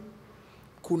 Akisema ndio.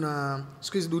 Kuna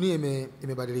siku hizi dunia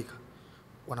imebadilika.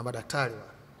 Wana madaktari wao.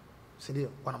 Si ndio?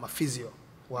 Wana mafizio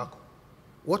wako.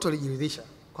 Wote walijiridhisha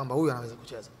kwamba huyu anaweza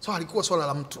kucheza. So halikuwa swala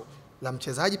la mtu, la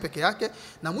mchezaji peke yake,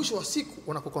 na mwisho wa siku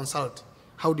wanakukonsult.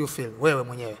 How do you feel wewe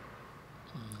mwenyewe?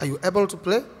 Are you able to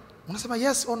play? Unasema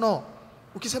yes or no.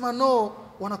 Ukisema no,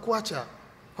 wanakuacha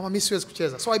kama mimi siwezi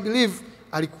kucheza. So I believe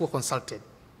alikuwa consulted.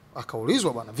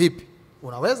 Akaulizwa bwana vipi?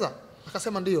 Unaweza?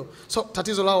 Akasema ndio. So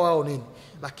tatizo lao wao nini?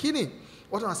 Lakini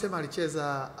watu wanasema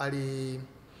alicheza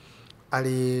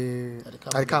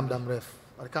alikaa muda mrefu.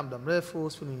 Alikaa muda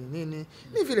mrefu, sio nini.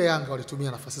 Ni vile Yanga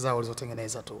walitumia nafasi zao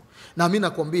walizotengeneza tu. Na mimi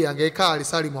nakwambia angekaa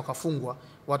alisalimu akafungwa,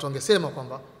 watu wangesema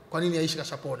kwamba kwa nini Aishi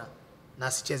kashapona na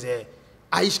asicheze yeye.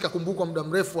 Aishi kakumbukwa muda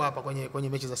mrefu hapa kwenye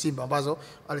mechi za Simba ambazo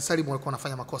alisalimu walikuwa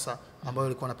wanafanya makosa ambayo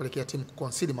ilikuwa inapelekea timu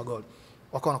kuconcede magoli.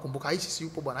 Wakawa wanakumbuka Aishi si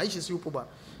yupo bwana, Aishi si yupo bwana.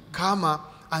 Kama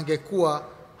angekuwa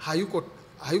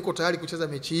hayuko tayari kucheza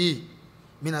mechi hii,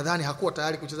 mimi nadhani hakuwa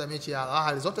tayari kucheza mechi ya Al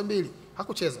Ahly zote mbili.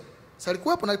 Hakucheza. Sasa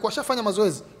alikuwepo na alikuwa ashafanya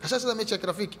mazoezi, kashacheza mechi ya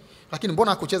kirafiki, lakini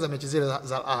mbona hakucheza mechi zile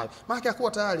za Al Ahly? Maana yake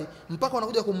hakuwa tayari mpaka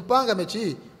wanakuja kumpanga mechi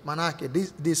hii. Maana yake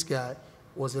this guy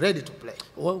was ready to play.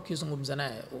 Wewe ukizungumza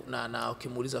naye na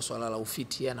ukimuuliza swala la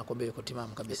ufiti, yeye anakuambia yuko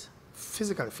timamu kabisa.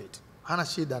 Physically fit. Hana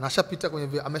shida, anashapita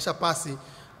kwenye ameshapasi.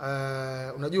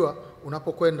 Unajua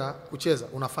unapokwenda kucheza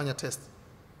unafanya test.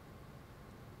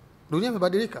 Dunia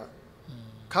imebadilika.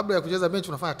 Kabla ya kucheza mechi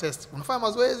unafanya test. Unafanya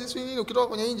mazoezi sio nini, ukitoka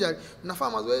kwenye injury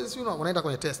unafanya mazoezi sio, unaenda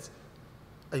kwenye test.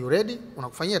 Are you ready?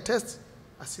 Unakufanyia test,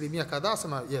 asilimia kadhaa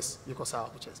sema yes, yuko sawa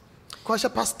kucheza. Kwa hiyo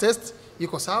pass test,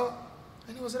 yuko sawa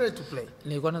and he was ready to play.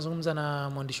 Nilikuwa nazungumza na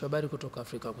mwandishi wa habari kutoka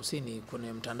Afrika Kusini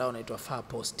kwenye mtandao unaitwa Far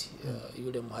Post.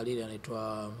 Yule mhariri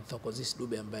anaitwa Mthokozisi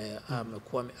Dube ambaye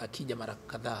amekuwa akija mara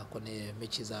kadhaa kwenye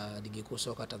mechi za ligi kuu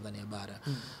soka Tanzania bara.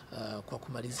 Kwa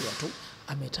kumalizia tu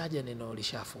ametaja neno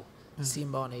lishafu.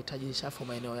 Simba wanahitaji lishafu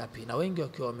maeneo yapi? Na wengi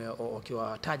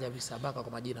wakiwataja visabaka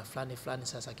kwa majina fulani,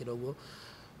 sasa kidogo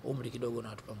umri kidogo na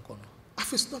watupa mkono.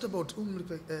 It's not about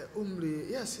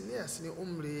umri. Yes, ni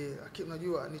umri, lakini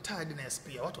unajua ni tiredness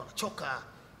pia. Watu wanachoka,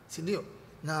 si ndio?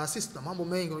 Na sisi na mambo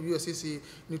mengi, unajua sisi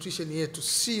nutrition yetu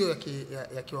sio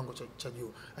ya kiwango cha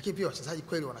juu. Lakini pia wachezaji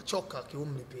kweli wanachoka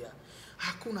kiumri pia.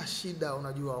 Hakuna shida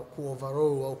unajua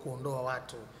overall au kuondoa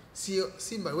watu. Sio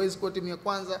Simba haiwezi kuwa timu ya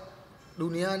kwanza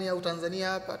duniani au Tanzania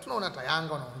hapa tunaona hata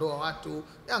Yanga wanaondoa watu.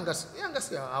 Yanga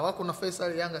si hawako na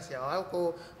Faisal, Yanga si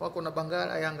wako na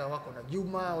Bangala, Yanga wako na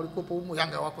Juma walikuwa huko,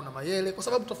 Yanga wako na Mayele kwa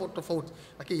sababu tofauti.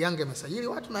 Lakini Yanga imesajili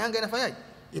watu na Yanga inafanyaje?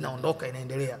 Inaondoka,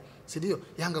 inaendelea. Si ndio?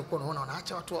 Yanga uko unaona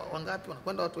wanaacha watu wangapi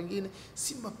wanakwenda watu wengine.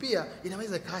 Simba pia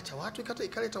inaweza ikaacha watu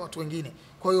ikaleta watu wengine.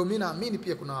 Kwa hiyo mimi naamini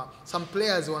pia kuna some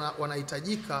players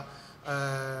wanahitajika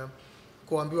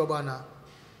kuambiwa bwana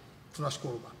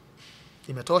tunashukuru bwana.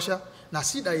 Imetosha. Na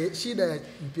shida ya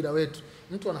mpira wetu,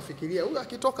 mtu anafikiria huyu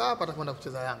akitoka hapa atakwenda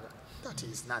kucheza Yanga. That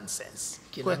is nonsense.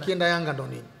 Kwa kienda Yanga ndo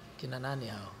nini? Kina nani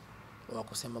hao wa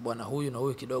kusema bwana huyu na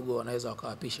huyu kidogo wanaweza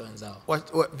wakawapisha wenzao?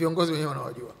 Viongozi wenyewe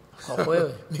wanawajua. Kwa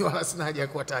wewe mimi wala sina haja ya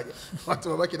kuwataja.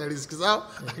 Watu wabaki na riziki zao,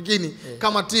 lakini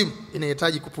kama timu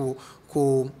inahitaji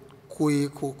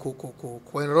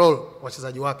enroll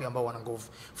wachezaji wapi ambao wana nguvu.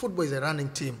 Football is a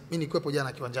running team. Mimi nikiwepo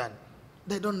jana kiwanjani.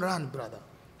 They don't run brother.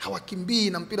 Hawakimbii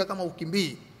na mpira kama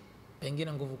ukimbii.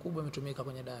 Pengine nguvu kubwa imetumika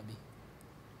kwenye dabi.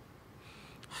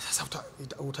 Sasa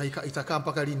itakaa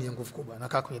mpaka lini ya nguvu kubwa?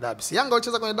 Nakaa kwenye dabi. Si Yanga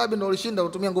walicheza kwenye dabi ndio walishinda,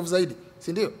 walitumia nguvu zaidi,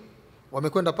 si ndio?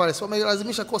 Wamekwenda pale, sio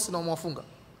wamelazimisha kosi na wamewafunga.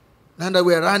 Naenda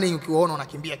we are running, ukiwaona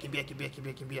wanakimbia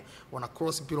wana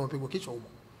cross, mpira umepigwa kichwa huko.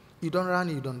 You don't run,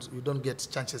 you don't get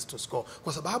chances to score.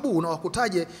 Kwa sababu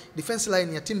unawakutaje defense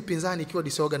line ya timu pinzani ikiwa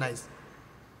disorganized?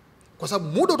 Kwa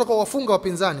sababu muda utakao wafunga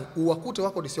wapinzani uwakute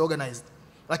wako disorganized.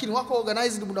 Lakini wako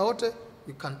organized muda wote,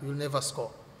 you'll never score.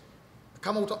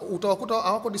 Kama utawakuta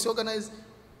hawako disorganized,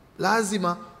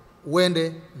 lazima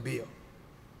uende mbio.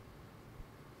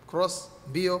 Cross,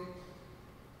 mbio,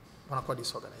 wanakuwa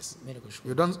disorganized.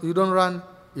 You don't run,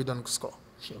 you don't score.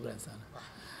 Shukrani sana.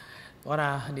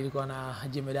 Wana nilikuwa na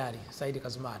Jemedari Saidi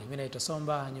Kazumari. Mimi naitwa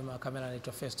Somba, nyuma ya kamera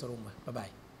naitwa Festo Rumba. Bye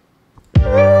bye.